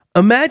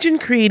Imagine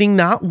creating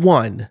not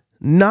one,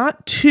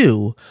 not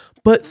two,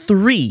 but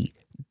three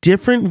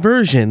different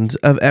versions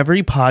of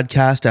every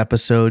podcast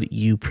episode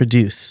you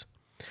produce.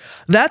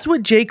 That's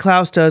what Jay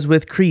Clouse does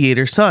with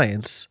Creator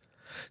Science.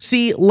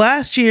 See,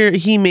 last year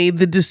he made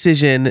the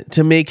decision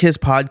to make his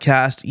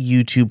podcast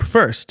YouTube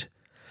first,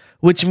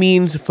 which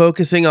means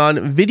focusing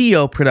on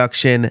video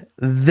production,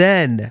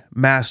 then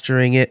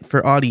mastering it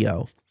for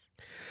audio.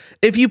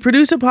 If you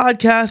produce a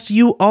podcast,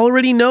 you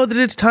already know that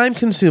it's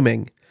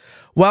time-consuming.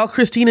 While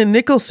Christina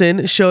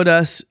Nicholson showed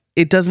us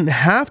it doesn't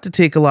have to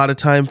take a lot of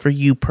time for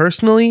you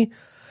personally,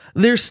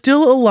 there's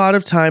still a lot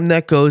of time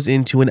that goes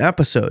into an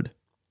episode.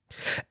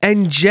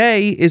 And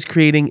Jay is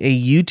creating a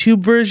YouTube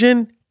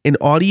version, an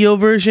audio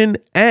version,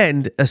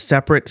 and a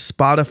separate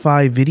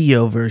Spotify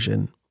video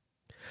version.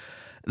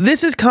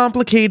 This is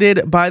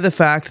complicated by the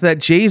fact that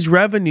Jay's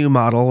revenue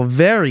model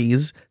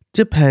varies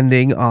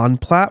depending on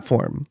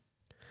platform.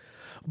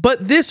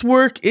 But this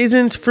work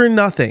isn't for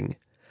nothing.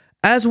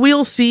 As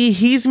we'll see,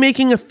 he's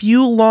making a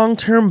few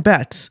long-term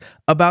bets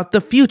about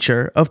the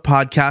future of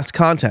podcast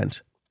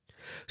content.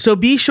 So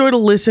be sure to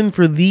listen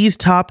for these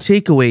top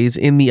takeaways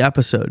in the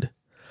episode.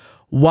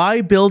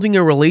 Why building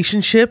a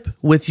relationship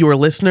with your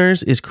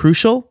listeners is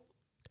crucial.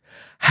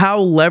 How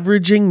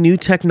leveraging new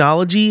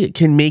technology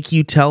can make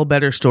you tell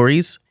better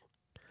stories.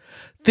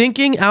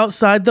 Thinking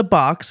outside the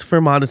box for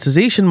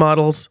monetization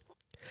models.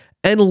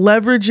 And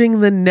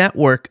leveraging the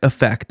network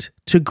effect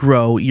to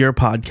grow your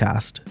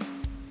podcast.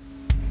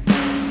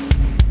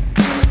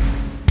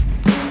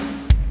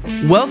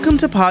 Welcome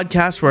to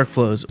Podcast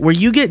Workflows, where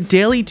you get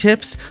daily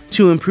tips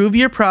to improve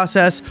your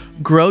process,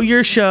 grow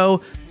your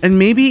show, and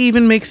maybe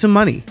even make some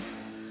money.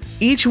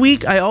 Each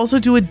week, I also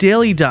do a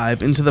daily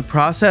dive into the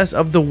process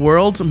of the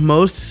world's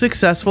most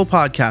successful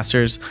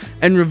podcasters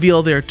and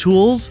reveal their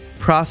tools,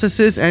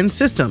 processes, and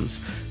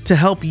systems to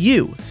help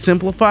you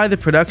simplify the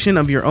production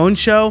of your own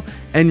show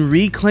and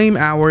reclaim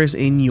hours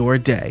in your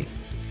day.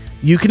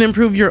 You can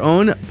improve your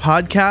own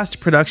podcast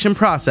production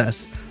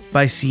process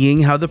by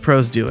seeing how the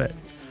pros do it.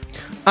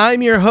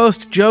 I'm your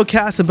host, Joe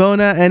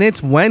Casabona, and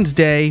it's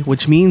Wednesday,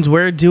 which means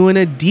we're doing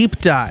a deep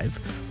dive.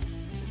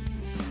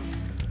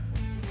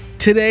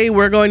 Today,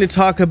 we're going to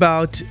talk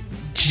about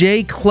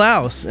Jay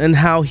Clouse and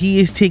how he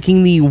is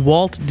taking the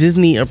Walt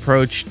Disney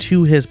approach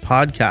to his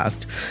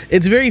podcast.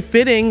 It's very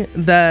fitting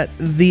that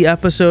the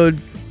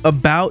episode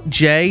about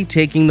Jay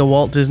taking the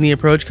Walt Disney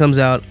approach comes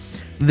out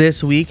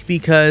this week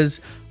because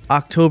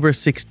October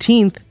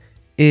 16th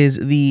is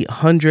the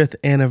 100th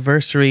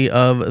anniversary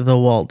of the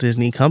Walt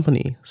Disney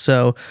Company.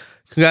 So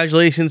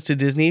congratulations to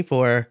Disney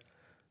for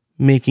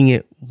making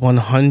it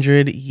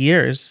 100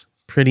 years.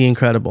 Pretty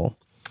incredible.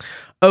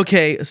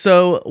 Okay,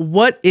 so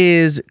what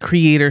is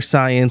Creator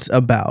Science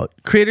about?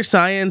 Creator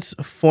Science,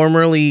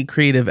 formerly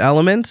Creative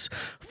Elements,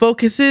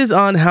 focuses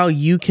on how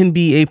you can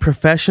be a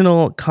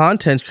professional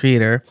content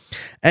creator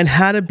and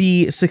how to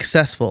be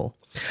successful.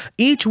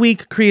 Each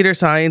week, Creator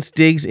Science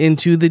digs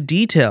into the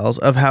details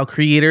of how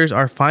creators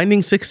are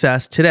finding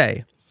success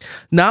today.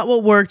 Not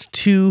what worked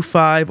 2,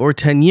 5, or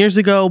 10 years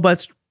ago,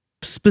 but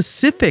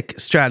specific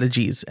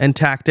strategies and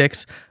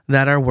tactics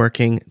that are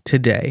working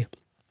today.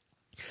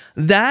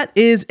 That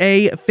is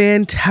a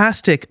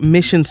fantastic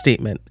mission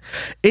statement.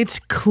 It's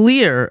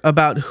clear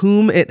about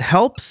whom it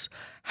helps,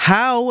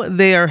 how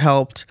they are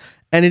helped,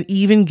 and it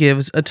even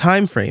gives a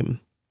time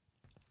frame.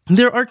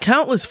 There are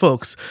countless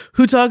folks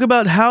who talk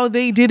about how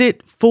they did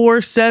it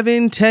 4,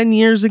 7, 10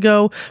 years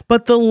ago,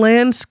 but the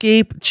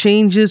landscape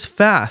changes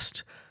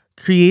fast.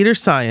 Creator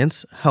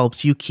Science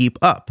helps you keep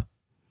up.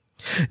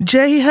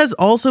 Jay has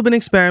also been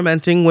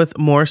experimenting with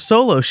more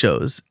solo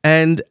shows,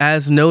 and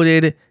as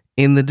noted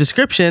in the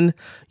description,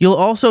 you'll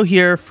also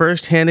hear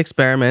firsthand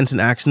experiments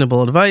and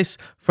actionable advice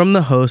from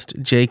the host,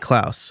 Jay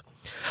Clouse.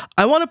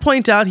 I want to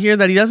point out here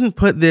that he doesn't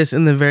put this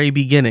in the very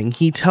beginning.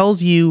 He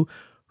tells you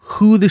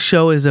who the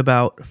show is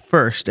about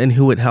first and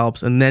who it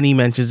helps, and then he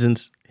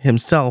mentions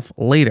himself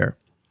later.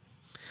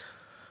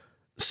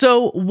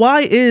 So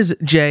why is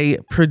Jay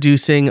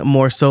producing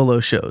more solo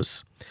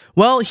shows?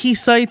 Well, he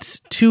cites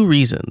 2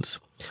 reasons.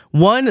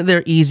 1,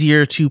 they're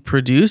easier to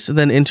produce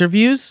than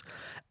interviews,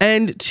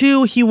 and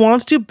 2, he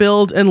wants to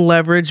build and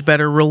leverage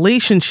better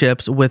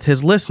relationships with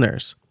his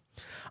listeners.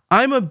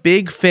 I'm a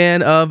big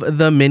fan of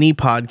the mini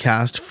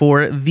podcast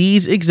for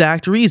these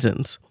exact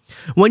reasons.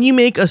 When you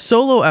make a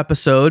solo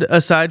episode,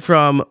 aside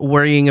from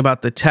worrying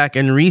about the tech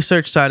and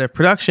research side of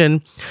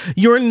production,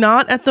 you're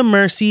not at the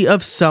mercy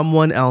of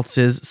someone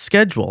else's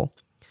schedule.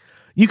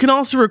 You can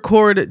also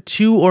record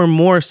 2 or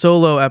more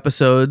solo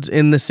episodes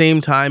in the same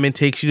time it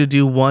takes you to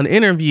do 1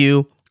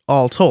 interview,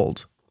 all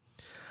told.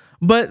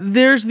 But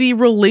there's the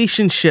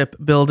relationship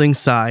building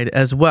side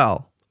as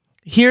well.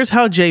 Here's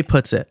how Jay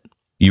puts it.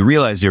 You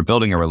realize you're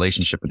building a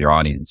relationship with your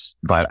audience,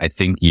 but I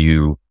think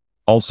you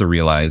also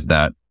realize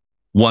that,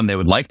 1, they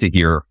would like to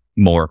hear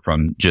more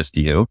from just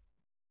you.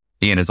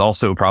 And it's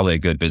also probably a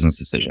good business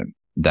decision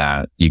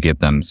that you give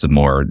them some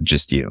more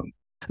just you.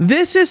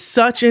 This is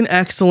such an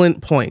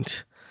excellent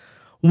point.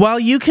 While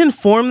you can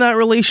form that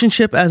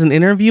relationship as an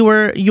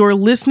interviewer, your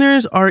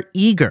listeners are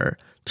eager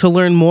to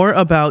learn more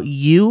about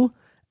you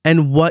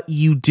and what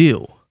you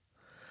do.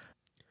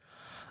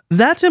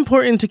 That's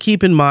important to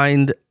keep in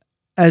mind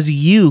as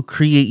you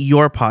create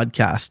your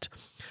podcast,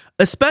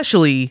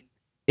 especially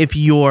if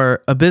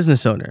you're a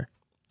business owner.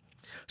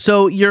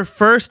 So your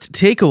first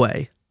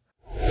takeaway: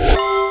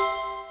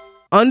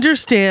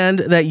 understand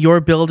that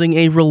you're building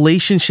a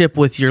relationship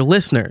with your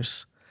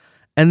listeners,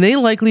 and they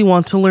likely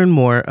want to learn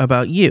more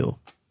about you.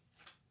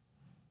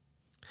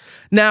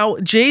 Now,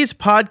 Jay's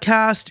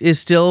podcast is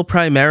still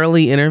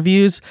primarily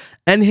interviews,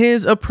 and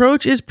his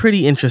approach is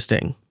pretty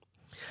interesting.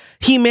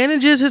 He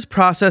manages his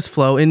process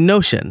flow in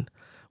Notion.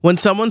 When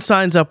someone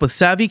signs up with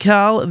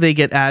SavvyCal, they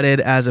get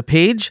added as a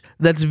page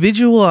that's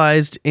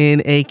visualized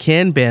in a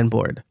Kanban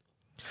board.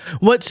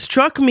 What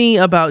struck me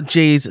about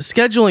Jay's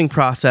scheduling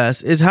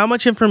process is how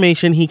much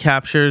information he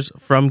captures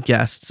from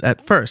guests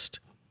at first.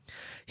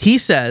 He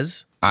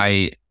says,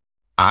 I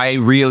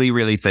really,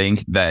 really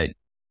think that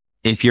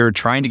if you're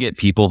trying to get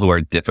people who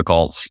are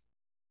difficult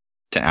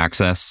to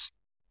access,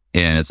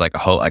 and it's like, I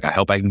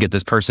hope I can get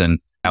this person,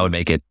 I would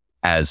make it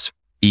as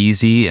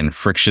easy and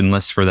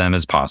frictionless for them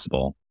as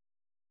possible.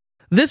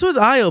 This was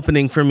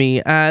eye-opening for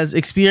me, as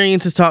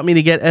experience has taught me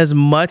to get as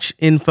much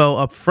info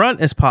up front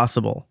as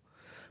possible.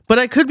 But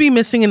I could be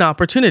missing an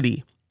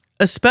opportunity,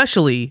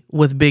 especially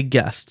with big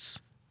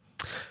guests.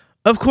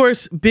 Of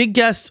course, big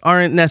guests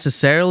aren't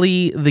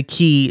necessarily the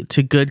key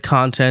to good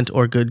content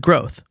or good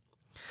growth.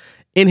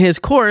 In his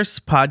course,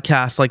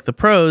 Podcasts Like the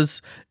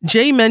Pros,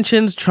 Jay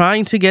mentions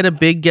trying to get a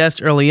big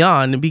guest early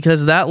on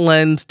because that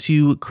lends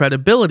to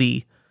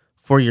credibility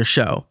for your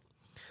show.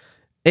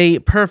 A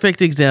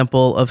perfect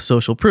example of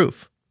social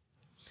proof.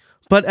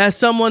 But as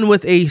someone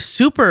with a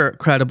super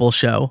credible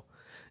show,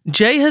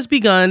 Jay has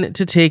begun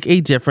to take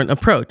a different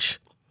approach.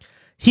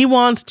 He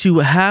wants to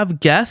have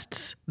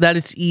guests that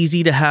it's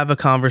easy to have a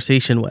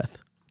conversation with.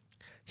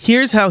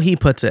 Here's how he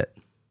puts it.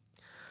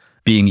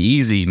 Being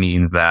easy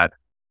means that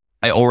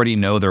I already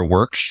know their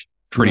work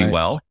pretty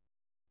well.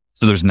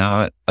 So there's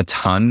not a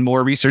ton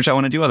more research I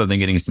want to do other than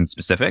getting some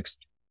specifics.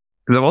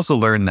 Because I've also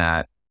learned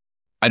that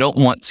I don't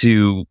want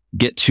to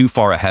get too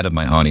far ahead of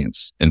my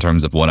audience in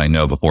terms of what I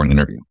know before an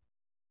interview.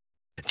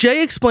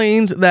 Jay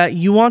explains that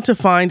you want to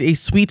find a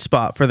sweet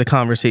spot for the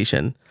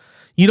conversation.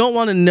 You don't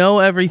want to know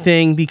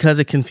everything because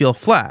it can feel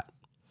flat,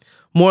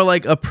 more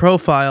like a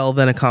profile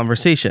than a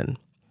conversation.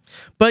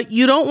 But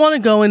you don't want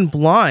to go in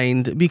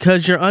blind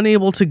because you're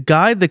unable to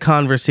guide the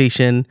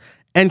conversation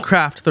and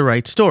craft the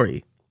right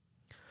story.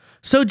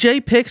 So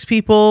Jay picks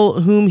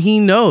people whom he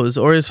knows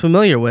or is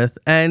familiar with,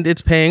 and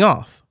it's paying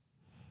off.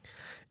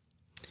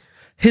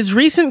 His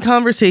recent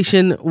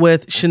conversation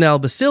with Chanel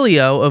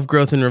Basilio of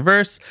Growth in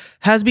Reverse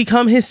has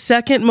become his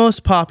second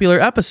most popular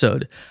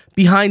episode,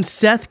 behind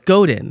Seth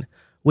Godin,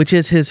 which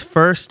is his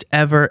first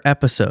ever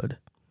episode.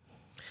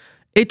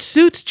 It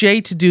suits Jay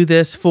to do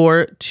this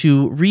for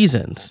two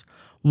reasons.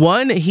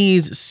 One,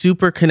 he's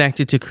super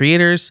connected to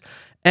creators,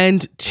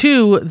 and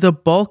two, the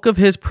bulk of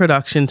his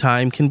production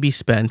time can be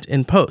spent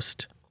in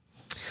post.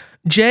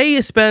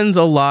 Jay spends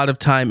a lot of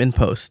time in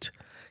post.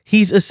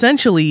 He's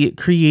essentially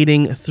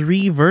creating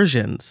 3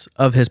 versions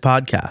of his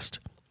podcast.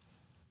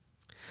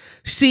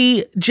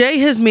 See, Jay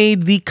has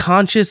made the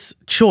conscious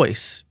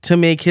choice to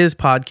make his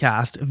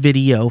podcast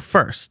video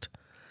first.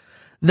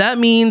 That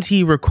means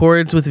he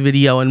records with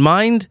video in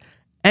mind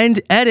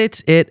and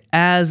edits it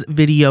as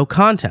video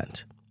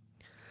content.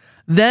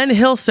 Then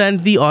he'll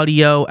send the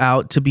audio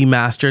out to be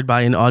mastered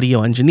by an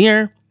audio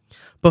engineer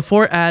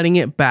before adding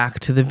it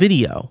back to the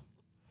video.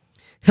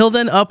 He'll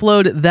then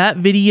upload that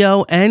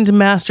video and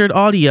mastered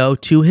audio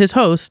to his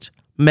host,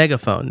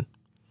 Megaphone.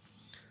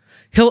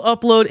 He'll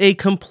upload a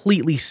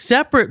completely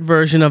separate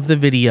version of the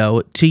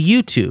video to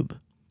YouTube.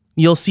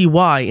 You'll see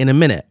why in a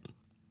minute.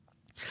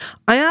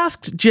 I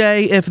asked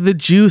Jay if the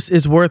juice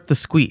is worth the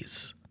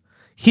squeeze.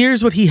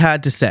 Here's what he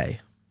had to say.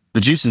 The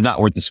juice is not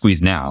worth the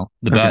squeeze now.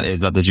 The bet is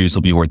that the juice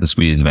will be worth the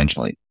squeeze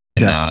eventually.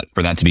 And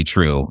for that to be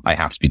true, I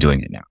have to be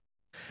doing it now.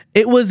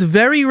 It was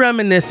very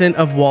reminiscent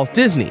of Walt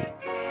Disney,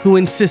 who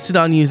insisted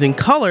on using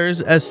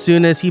colors as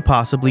soon as he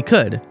possibly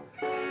could.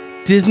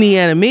 Disney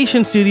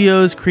Animation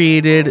Studios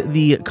created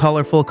the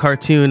colorful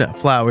cartoon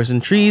Flowers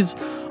and Trees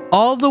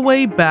all the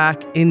way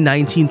back in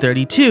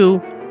 1932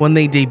 when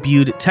they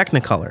debuted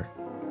Technicolor.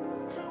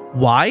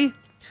 Why?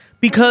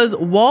 Because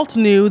Walt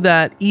knew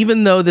that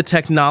even though the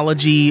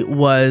technology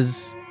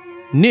was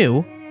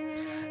new,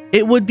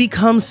 it would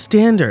become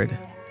standard,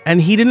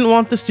 and he didn't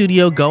want the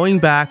studio going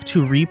back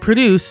to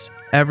reproduce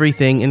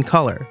everything in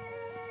color.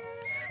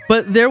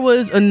 But there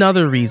was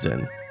another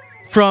reason.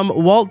 From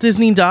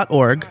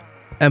WaltDisney.org,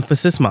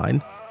 emphasis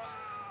mine,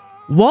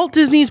 Walt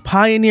Disney's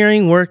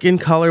pioneering work in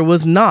color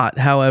was not,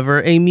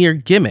 however, a mere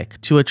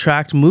gimmick to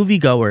attract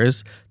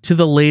moviegoers to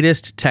the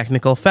latest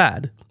technical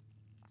fad.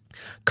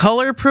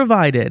 Color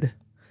provided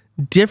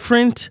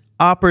different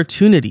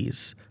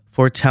opportunities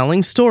for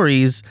telling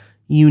stories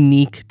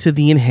unique to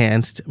the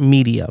enhanced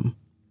medium.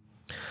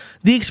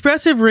 The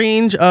expressive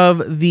range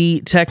of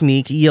the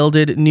technique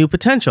yielded new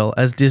potential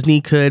as Disney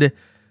could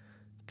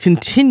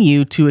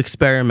continue to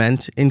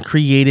experiment in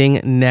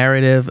creating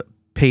narrative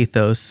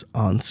pathos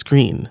on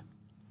screen.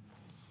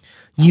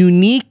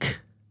 Unique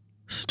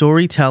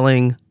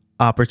storytelling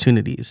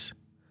opportunities.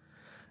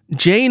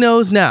 Jay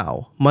knows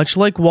now, much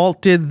like Walt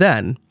did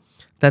then,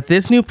 that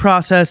this new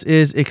process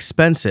is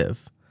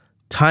expensive,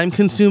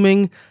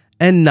 time-consuming,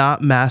 and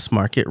not mass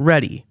market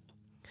ready.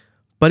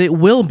 But it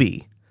will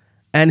be,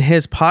 and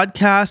his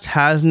podcast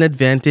has an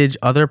advantage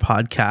other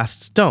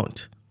podcasts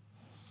don't.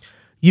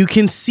 You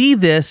can see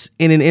this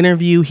in an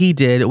interview he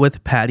did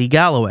with Patty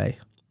Galloway.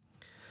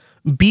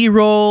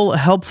 B-roll,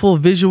 helpful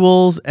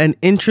visuals, and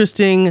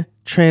interesting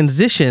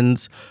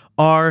transitions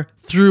are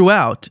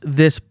throughout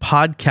this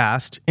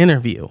podcast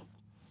interview.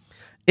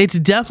 It's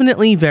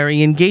definitely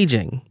very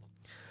engaging.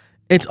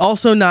 It's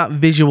also not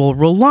visual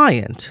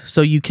reliant,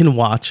 so you can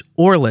watch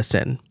or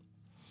listen.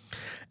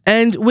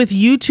 And with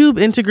YouTube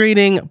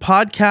integrating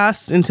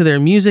podcasts into their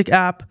music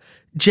app,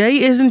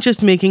 Jay isn't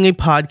just making a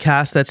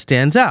podcast that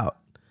stands out.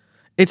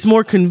 It's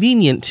more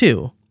convenient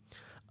too.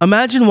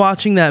 Imagine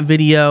watching that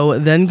video,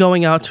 then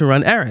going out to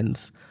run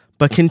errands,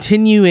 but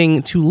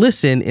continuing to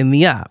listen in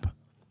the app.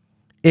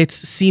 It's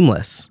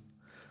seamless.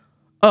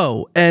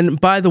 Oh, and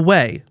by the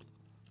way,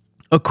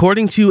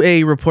 according to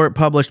a report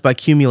published by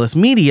Cumulus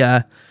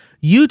Media,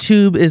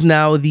 YouTube is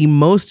now the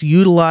most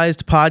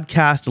utilized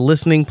podcast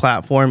listening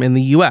platform in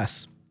the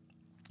US.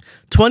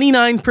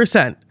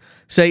 29%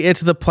 say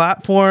it's the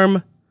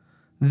platform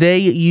they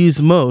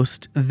use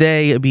most,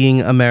 they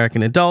being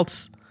American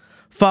adults,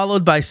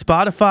 followed by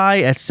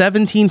Spotify at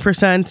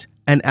 17%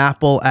 and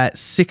Apple at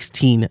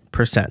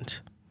 16%.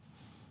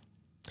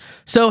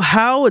 So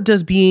how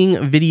does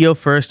being video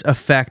first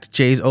affect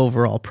Jay's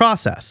overall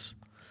process?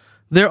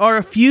 There are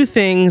a few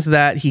things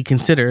that he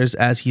considers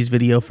as he's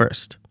video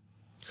first.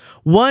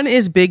 One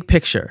is big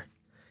picture.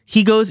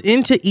 He goes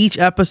into each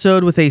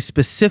episode with a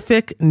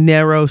specific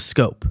narrow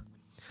scope.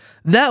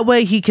 That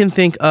way he can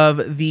think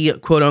of the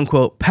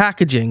quote-unquote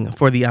packaging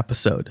for the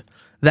episode.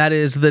 That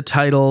is the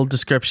title,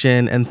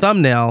 description, and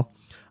thumbnail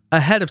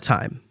ahead of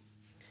time.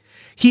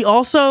 He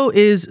also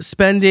is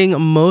spending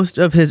most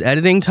of his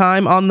editing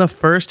time on the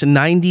first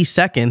 90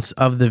 seconds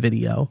of the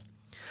video.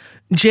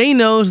 Jay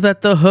knows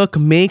that the hook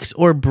makes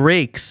or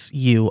breaks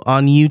you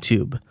on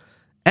YouTube,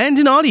 and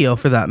in audio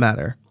for that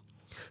matter.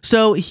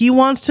 So he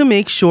wants to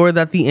make sure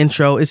that the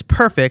intro is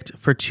perfect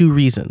for two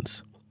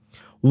reasons.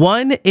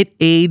 One, it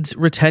aids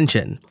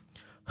retention.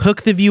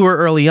 Hook the viewer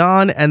early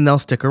on and they'll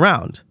stick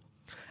around.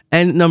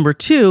 And number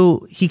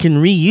two, he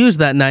can reuse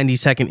that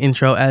 90-second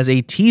intro as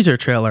a teaser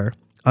trailer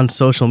on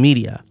social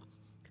media.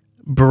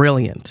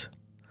 Brilliant.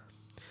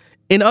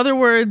 In other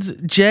words,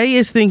 Jay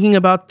is thinking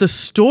about the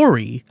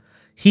story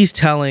he's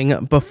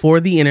telling before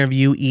the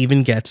interview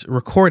even gets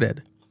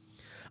recorded.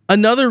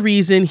 Another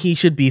reason he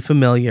should be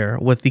familiar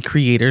with the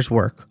creator's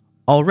work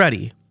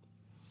already.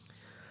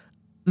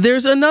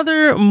 There's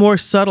another more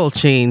subtle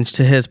change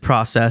to his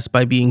process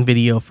by being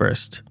video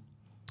first.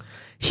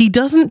 He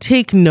doesn't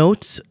take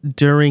notes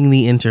during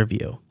the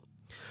interview.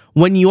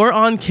 When you're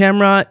on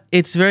camera,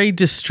 it's very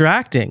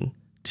distracting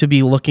to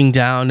be looking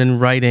down and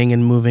writing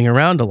and moving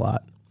around a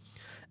lot.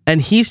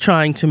 And he's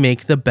trying to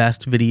make the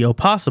best video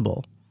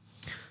possible.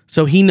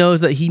 So he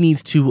knows that he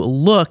needs to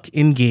look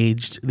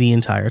engaged the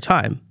entire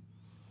time.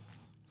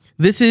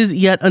 This is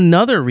yet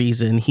another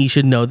reason he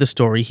should know the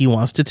story he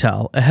wants to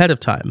tell ahead of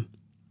time.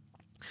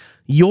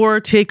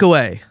 Your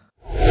takeaway.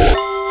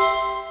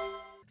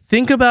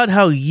 Think about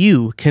how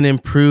you can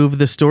improve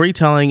the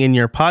storytelling in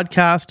your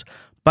podcast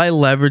by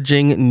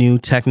leveraging new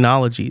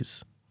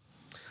technologies.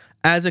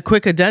 As a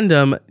quick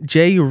addendum,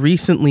 Jay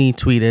recently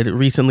tweeted,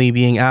 recently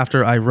being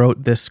after I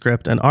wrote this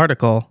script and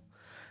article,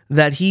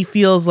 that he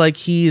feels like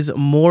he's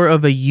more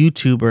of a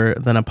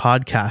YouTuber than a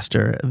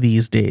podcaster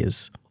these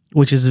days,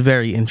 which is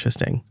very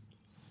interesting.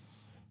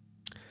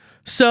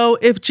 So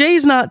if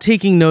Jay's not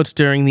taking notes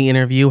during the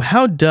interview,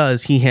 how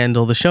does he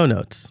handle the show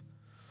notes?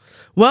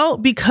 Well,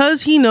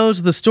 because he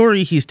knows the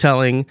story he's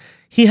telling,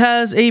 he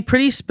has a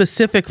pretty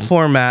specific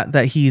format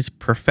that he's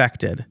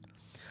perfected.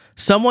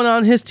 Someone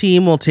on his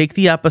team will take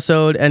the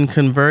episode and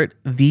convert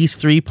these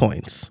 3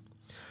 points: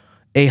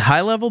 a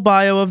high-level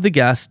bio of the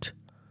guest,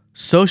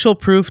 social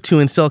proof to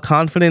instill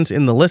confidence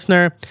in the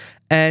listener,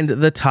 and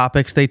the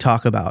topics they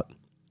talk about.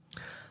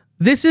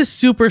 This is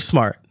super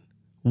smart.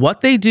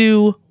 What they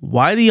do,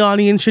 why the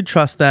audience should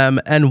trust them,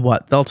 and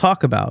what they'll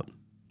talk about.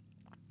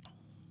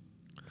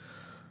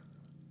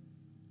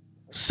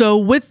 So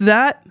with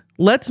that,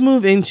 let's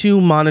move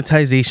into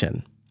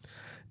monetization.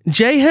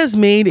 Jay has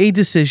made a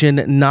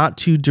decision not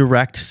to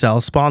direct sell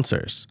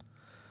sponsors.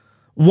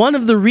 One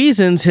of the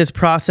reasons his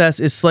process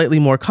is slightly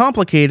more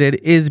complicated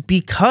is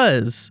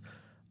because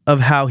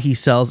of how he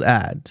sells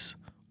ads,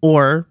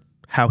 or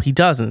how he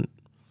doesn't.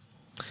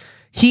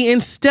 He,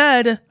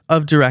 instead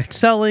of direct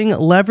selling,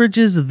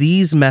 leverages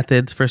these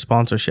methods for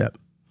sponsorship.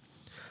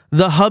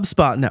 The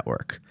HubSpot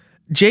network.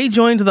 Jay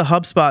joined the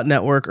HubSpot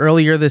network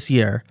earlier this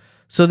year,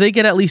 so they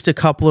get at least a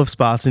couple of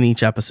spots in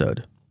each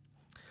episode.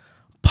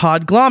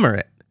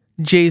 Podglomerate.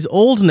 Jay's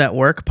old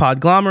network,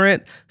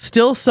 Podglomerate,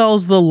 still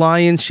sells the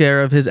lion's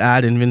share of his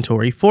ad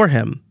inventory for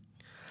him.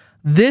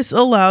 This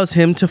allows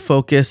him to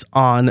focus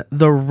on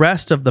the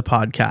rest of the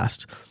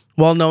podcast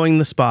while knowing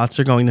the spots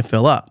are going to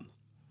fill up.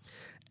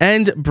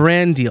 And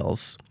brand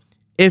deals.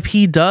 If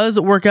he does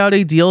work out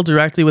a deal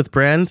directly with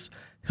brands,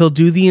 he'll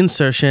do the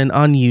insertion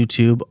on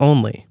YouTube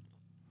only.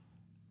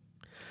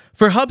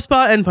 For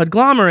HubSpot and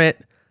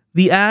Podglomerate,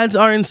 the ads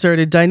are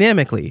inserted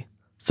dynamically,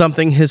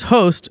 something his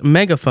host,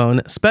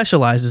 Megaphone,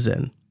 specializes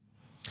in.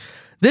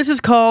 This is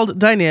called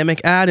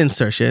dynamic ad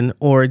insertion,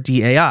 or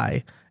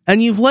DAI,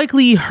 and you've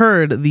likely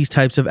heard these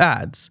types of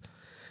ads.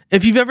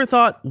 If you've ever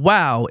thought,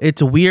 wow,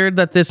 it's weird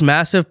that this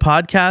massive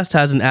podcast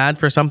has an ad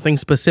for something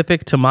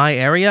specific to my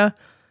area,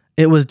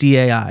 it was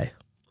DAI.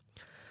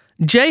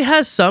 Jay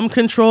has some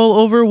control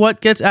over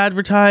what gets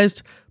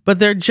advertised, but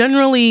they're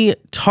generally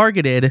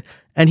targeted,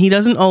 and he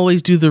doesn't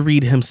always do the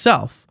read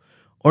himself,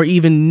 or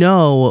even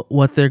know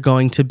what they're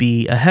going to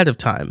be ahead of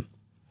time.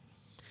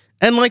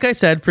 And like I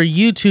said, for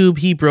YouTube,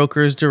 he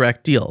brokers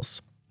direct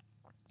deals.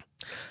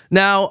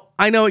 Now,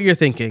 I know what you're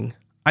thinking.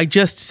 I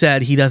just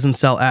said he doesn't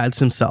sell ads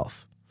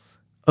himself.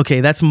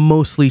 Okay, that's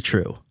mostly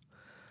true.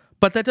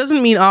 But that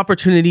doesn't mean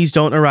opportunities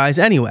don't arise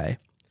anyway.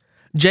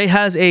 Jay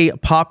has a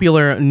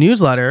popular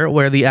newsletter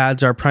where the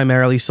ads are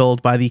primarily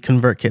sold by the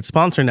ConvertKit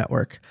sponsor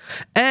network,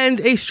 and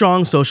a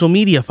strong social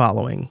media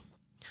following.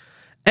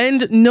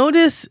 And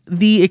notice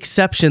the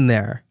exception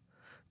there.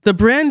 The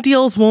brand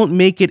deals won't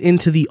make it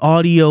into the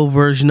audio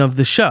version of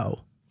the show.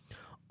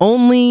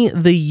 Only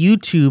the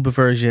YouTube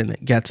version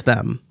gets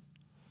them.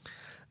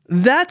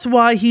 That's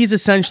why he's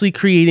essentially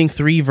creating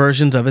 3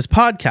 versions of his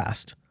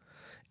podcast.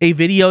 A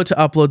video to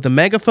upload the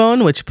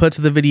Megaphone, which puts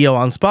the video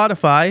on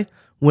Spotify,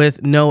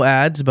 with no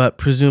ads, but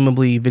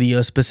presumably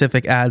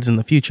video-specific ads in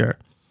the future.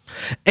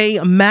 A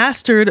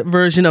mastered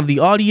version of the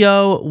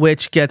audio,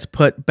 which gets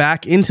put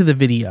back into the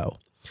video.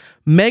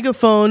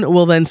 Megaphone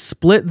will then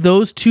split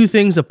those 2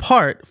 things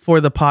apart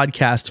for the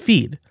podcast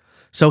feed.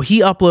 So he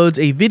uploads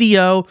a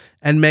video,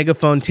 and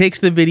Megaphone takes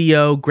the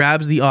video,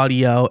 grabs the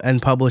audio,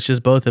 and publishes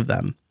both of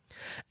them.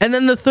 And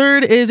then the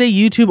third is a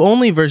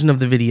YouTube-only version of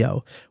the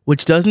video,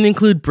 which doesn't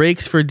include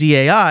breaks for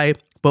DAI,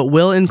 but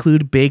will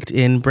include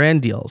baked-in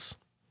brand deals.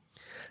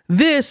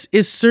 This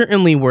is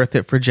certainly worth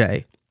it for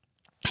Jay.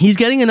 He's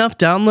getting enough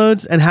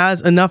downloads and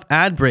has enough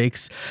ad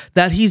breaks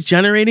that he's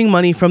generating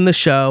money from the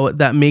show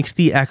that makes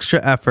the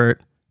extra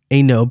effort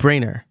a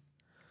no-brainer.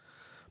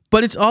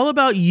 But it's all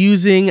about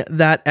using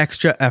that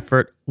extra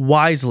effort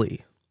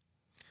wisely.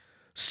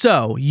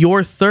 So,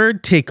 your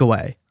third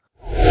takeaway.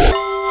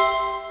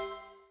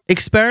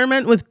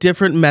 Experiment with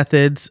different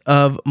methods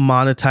of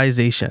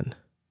monetization.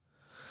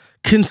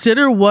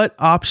 Consider what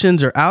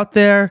options are out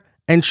there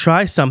and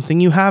try something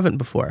you haven't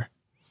before.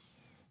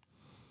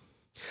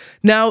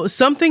 Now,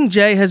 something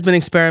Jay has been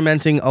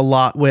experimenting a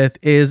lot with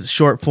is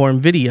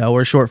short-form video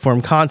or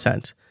short-form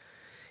content.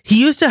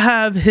 He used to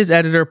have his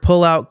editor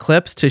pull out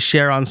clips to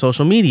share on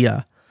social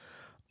media,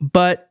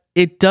 but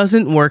it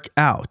doesn't work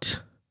out.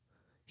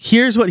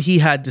 Here's what he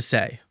had to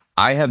say.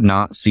 I have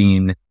not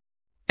seen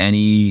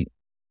any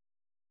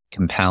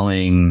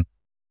compelling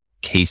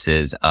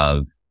cases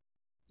of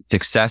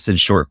success in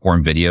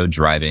short-form video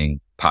driving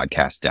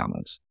podcast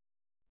downloads.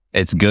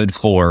 It's good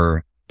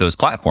for those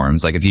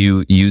platforms. Like if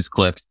you use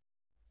clips,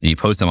 you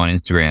post them on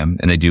Instagram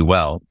and they do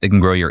well, it can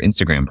grow your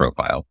Instagram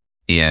profile.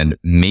 And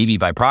maybe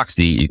by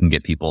proxy, you can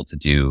get people to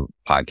do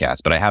podcasts.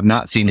 But I have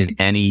not seen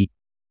any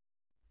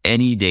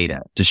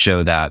data to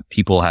show that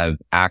people have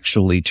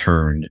actually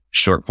turned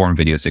short form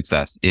video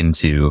success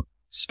into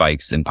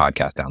spikes in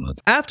podcast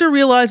downloads. After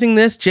realizing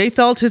this, Jay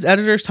felt his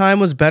editor's time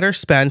was better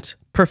spent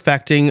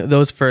perfecting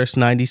those first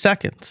 90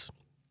 seconds.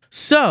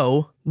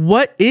 So,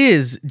 what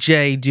is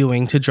Jay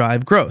doing to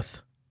drive growth?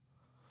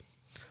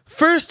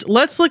 First,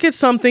 let's look at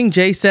something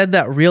Jay said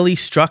that really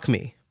struck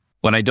me.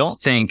 What I don't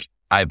think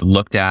I've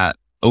looked at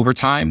over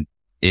time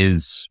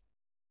is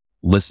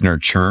listener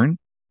churn.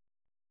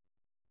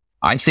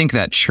 I think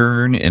that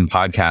churn in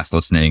podcast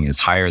listening is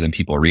higher than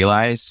people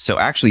realize. So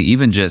actually,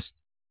 even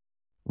just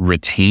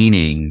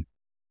retaining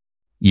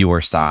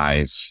your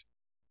size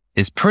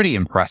is pretty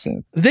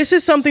impressive. This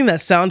is something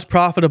that Sounds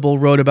Profitable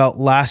wrote about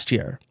last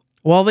year.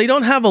 While they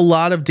don't have a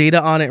lot of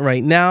data on it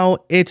right now,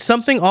 it's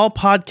something all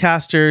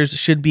podcasters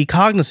should be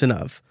cognizant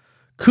of.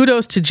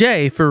 Kudos to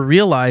Jay for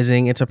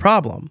realizing it's a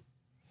problem.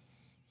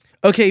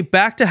 Okay,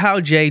 back to how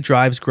Jay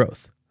drives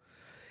growth.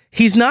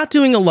 He's not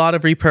doing a lot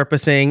of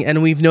repurposing,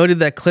 and we've noted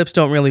that clips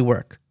don't really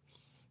work.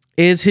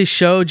 Is his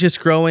show just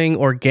growing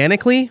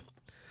organically?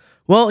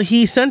 Well,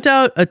 he sent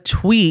out a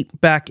tweet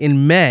back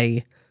in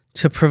May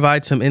to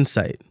provide some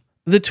insight.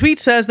 The tweet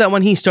says that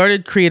when he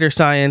started Creator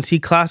Science, he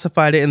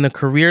classified it in the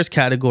careers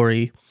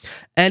category,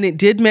 and it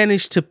did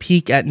manage to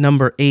peak at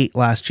number 8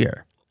 last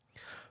year.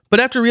 But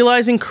after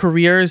realizing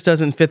careers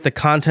doesn't fit the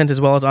content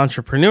as well as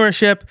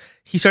entrepreneurship,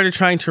 he started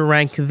trying to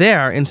rank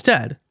there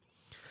instead.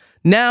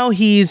 Now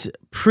he's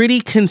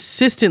pretty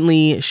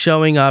consistently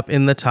showing up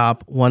in the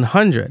top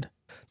 100.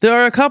 There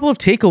are a couple of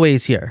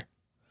takeaways here.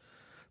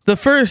 The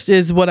first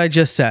is what I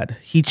just said.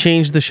 He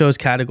changed the show's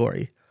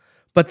category.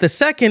 But the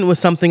second was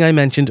something I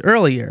mentioned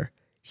earlier.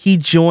 He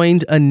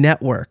joined a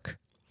network.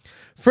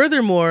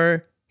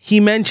 Furthermore, he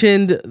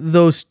mentioned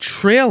those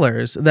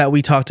trailers that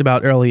we talked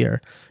about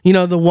earlier. You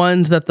know, the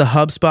ones that the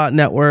HubSpot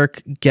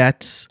network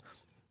gets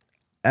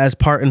as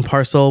part and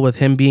parcel with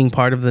him being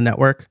part of the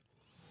network.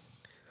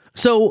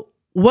 So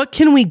what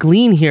can we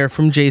glean here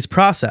from Jay's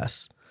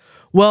process?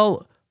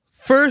 Well,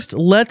 first,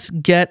 let's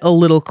get a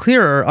little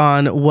clearer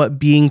on what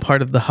being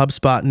part of the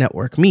HubSpot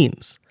network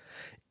means.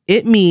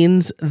 It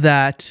means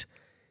that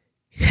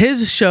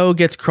his show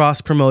gets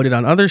cross-promoted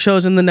on other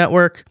shows in the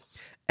network,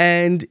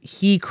 and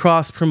he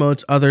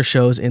cross-promotes other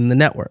shows in the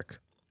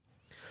network.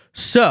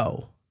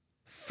 So,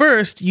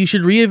 first, you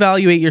should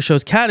reevaluate your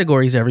show's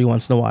categories every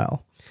once in a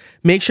while.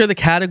 Make sure the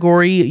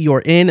category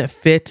you're in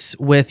fits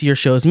with your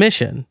show's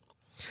mission.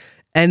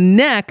 And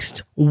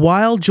next,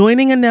 while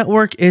joining a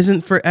network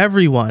isn't for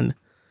everyone,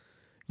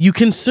 you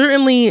can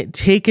certainly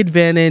take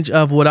advantage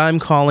of what I'm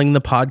calling the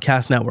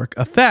podcast network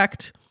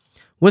effect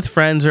with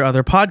friends or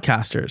other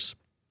podcasters.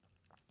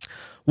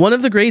 One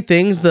of the great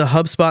things the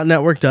HubSpot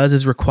network does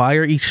is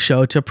require each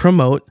show to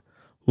promote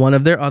one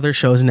of their other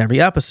shows in every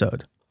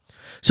episode.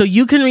 So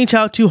you can reach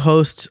out to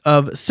hosts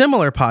of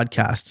similar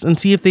podcasts and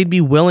see if they'd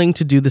be willing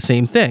to do the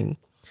same thing.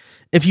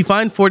 If you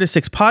find 4 to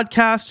 6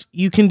 podcasts,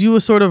 you can do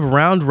a sort of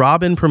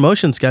round-robin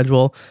promotion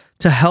schedule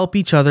to help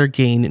each other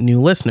gain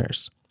new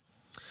listeners.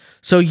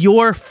 So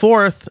your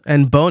fourth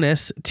and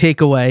bonus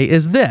takeaway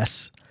is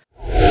this.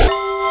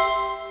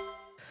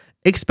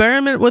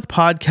 Experiment with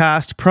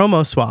podcast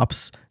promo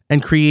swaps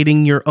and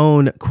creating your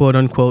own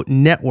quote-unquote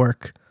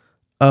network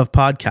of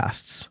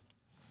podcasts.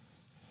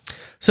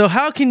 So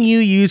how can you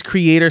use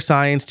creator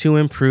science to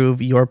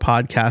improve your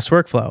podcast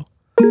workflow?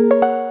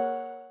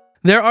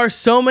 There are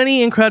so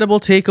many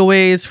incredible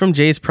takeaways from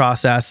Jay's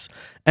process,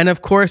 and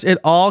of course, it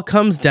all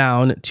comes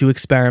down to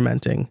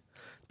experimenting.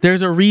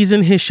 There's a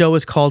reason his show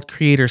is called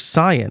Creator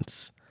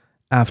Science,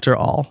 after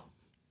all.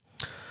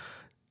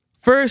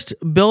 First,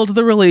 build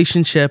the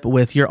relationship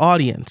with your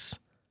audience.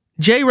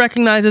 Jay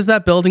recognizes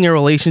that building a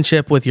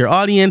relationship with your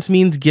audience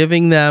means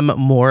giving them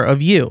more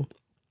of you.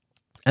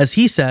 As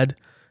he said,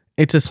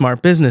 it's a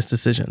smart business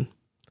decision.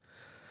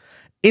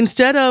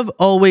 Instead of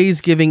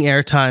always giving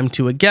airtime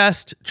to a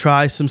guest,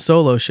 try some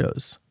solo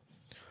shows.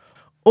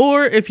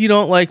 Or if you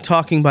don't like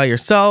talking by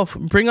yourself,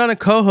 bring on a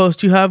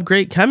co-host you have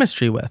great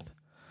chemistry with.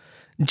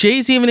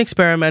 Jay's even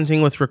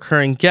experimenting with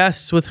recurring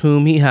guests with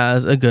whom he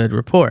has a good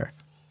rapport.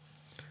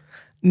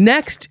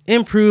 Next,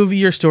 improve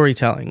your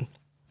storytelling.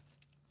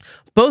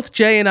 Both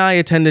Jay and I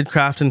attended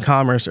Craft and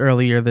Commerce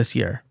earlier this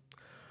year.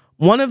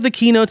 One of the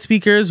keynote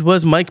speakers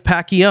was Mike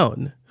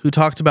Pacquione, who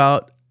talked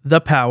about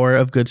the power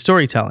of good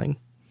storytelling.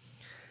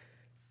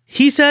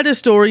 He said a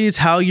story is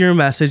how your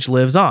message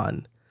lives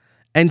on.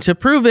 And to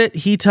prove it,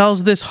 he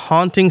tells this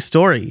haunting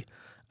story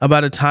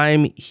about a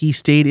time he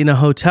stayed in a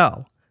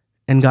hotel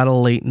and got a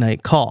late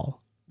night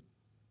call.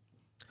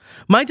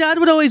 My dad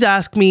would always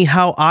ask me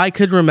how I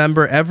could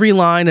remember every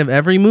line of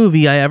every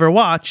movie I ever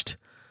watched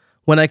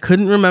when I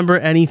couldn't remember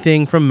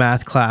anything from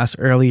math class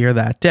earlier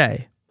that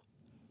day.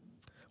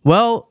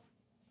 Well,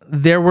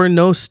 there were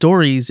no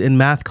stories in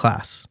math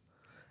class,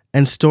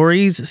 and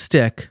stories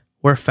stick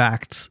where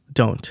facts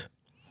don't.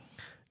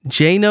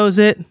 Jay knows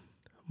it,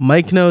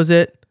 Mike knows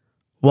it,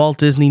 Walt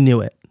Disney knew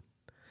it.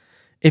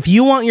 If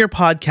you want your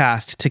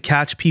podcast to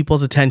catch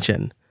people's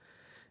attention,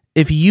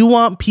 if you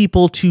want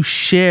people to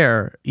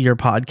share your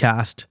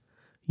podcast,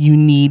 you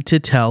need to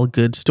tell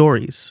good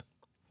stories.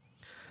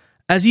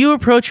 As you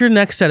approach your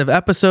next set of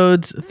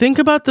episodes, think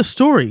about the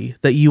story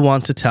that you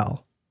want to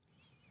tell.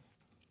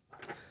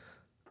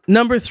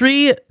 Number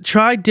 3,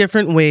 try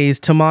different ways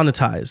to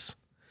monetize.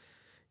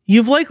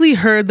 You've likely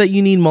heard that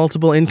you need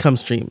multiple income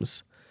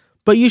streams,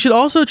 but you should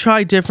also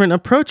try different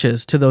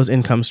approaches to those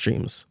income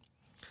streams.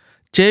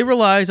 Jay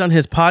relies on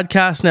his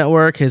podcast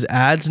network, his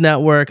ads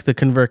network, the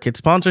ConvertKit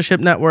sponsorship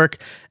network,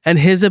 and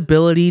his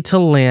ability to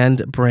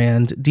land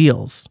brand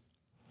deals.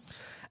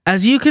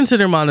 As you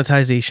consider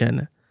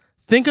monetization,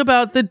 think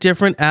about the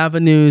different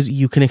avenues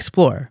you can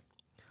explore.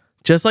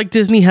 Just like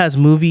Disney has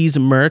movies,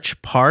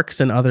 merch, parks,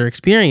 and other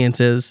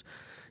experiences,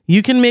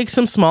 you can make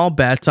some small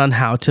bets on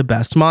how to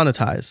best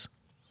monetize.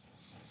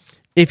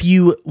 If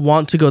you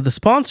want to go the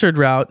sponsored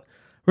route,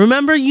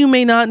 remember you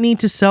may not need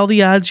to sell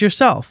the ads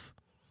yourself.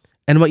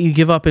 And what you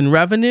give up in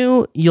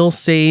revenue, you'll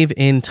save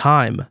in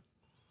time.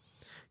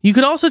 You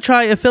could also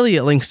try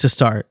affiliate links to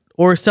start,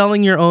 or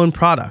selling your own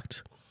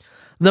product.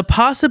 The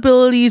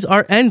possibilities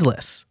are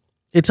endless.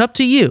 It's up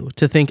to you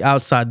to think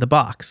outside the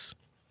box.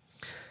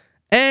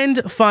 And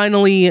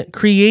finally,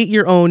 create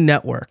your own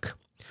network.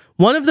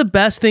 One of the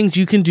best things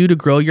you can do to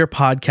grow your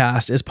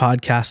podcast is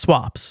podcast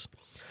swaps.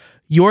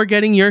 You're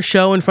getting your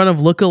show in front of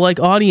lookalike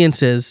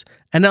audiences,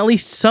 and at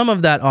least some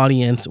of that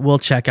audience will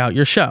check out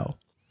your show.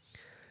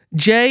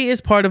 Jay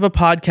is part of a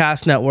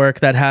podcast network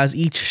that has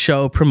each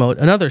show promote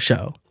another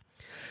show.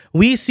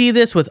 We see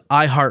this with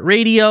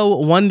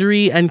iHeartRadio,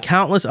 Wondery, and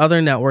countless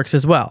other networks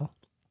as well.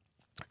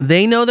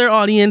 They know their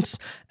audience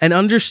and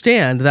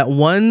understand that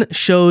one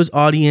show's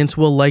audience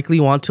will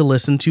likely want to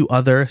listen to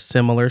other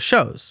similar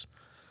shows.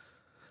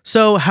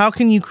 So how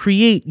can you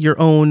create your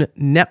own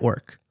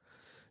network?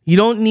 You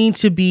don't need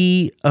to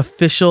be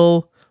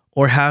official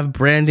or have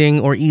branding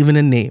or even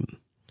a name.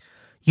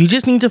 You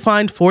just need to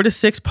find 4 to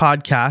 6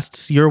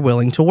 podcasts you're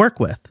willing to work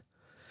with.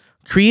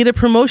 Create a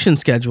promotion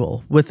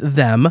schedule with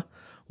them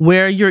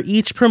where you're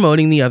each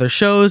promoting the other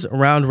shows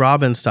round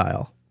robin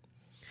style.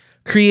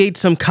 Create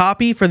some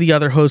copy for the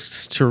other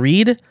hosts to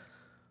read,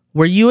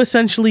 where you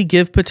essentially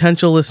give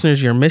potential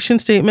listeners your mission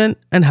statement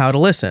and how to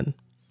listen.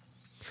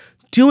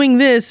 Doing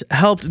this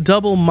helped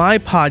double my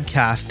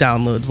podcast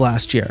downloads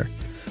last year,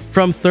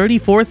 from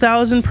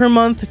 34,000 per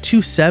month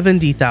to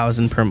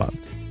 70,000 per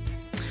month.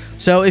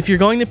 So if you're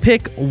going to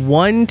pick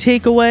one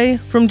takeaway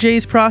from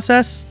Jay's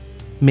process,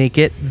 make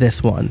it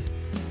this one.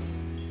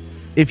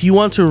 If you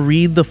want to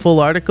read the full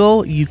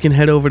article, you can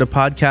head over to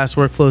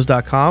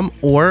podcastworkflows.com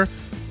or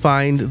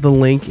find the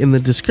link in the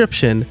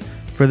description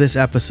for this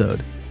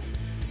episode.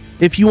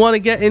 If you want to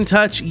get in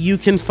touch, you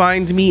can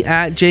find me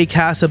at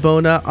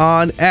jcasabona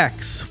on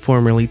X,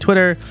 formerly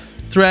Twitter,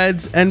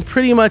 Threads, and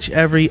pretty much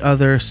every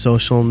other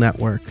social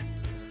network.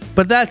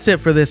 But that's it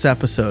for this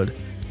episode.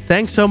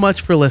 Thanks so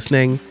much for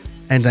listening,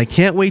 and I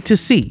can't wait to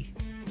see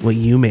what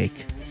you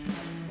make.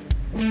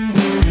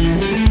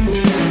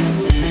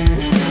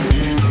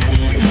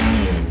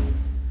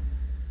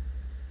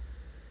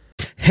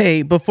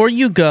 Hey, before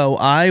you go,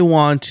 I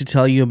want to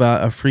tell you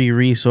about a free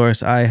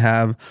resource I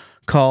have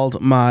called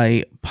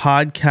my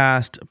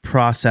podcast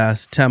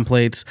process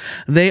templates.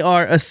 They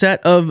are a set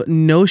of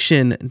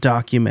Notion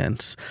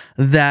documents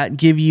that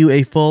give you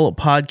a full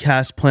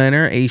podcast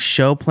planner, a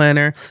show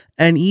planner,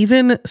 and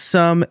even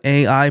some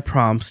AI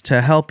prompts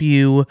to help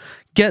you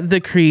get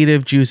the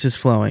creative juices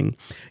flowing.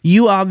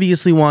 You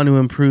obviously want to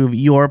improve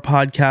your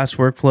podcast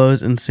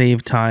workflows and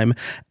save time,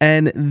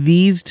 and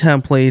these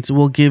templates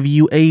will give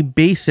you a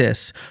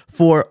basis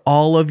for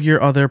all of your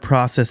other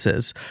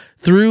processes.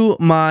 Through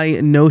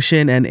my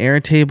Notion and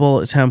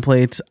Airtable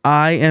templates,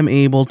 I am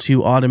able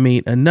to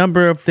automate a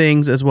number of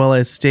things as well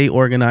as stay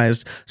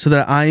organized so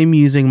that I am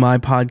using my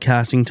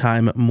podcasting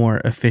time more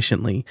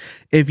efficiently.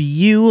 If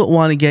you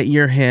want to get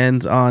your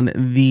hands on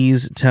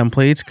these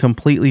templates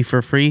completely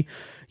for free,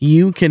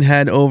 you can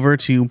head over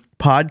to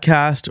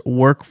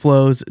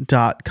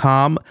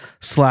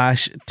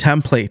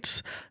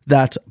podcastworkflows.com/templates.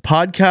 That's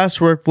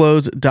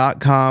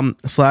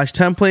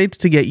podcastworkflows.com/templates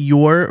to get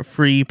your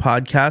free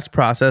podcast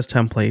process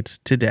templates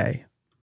today.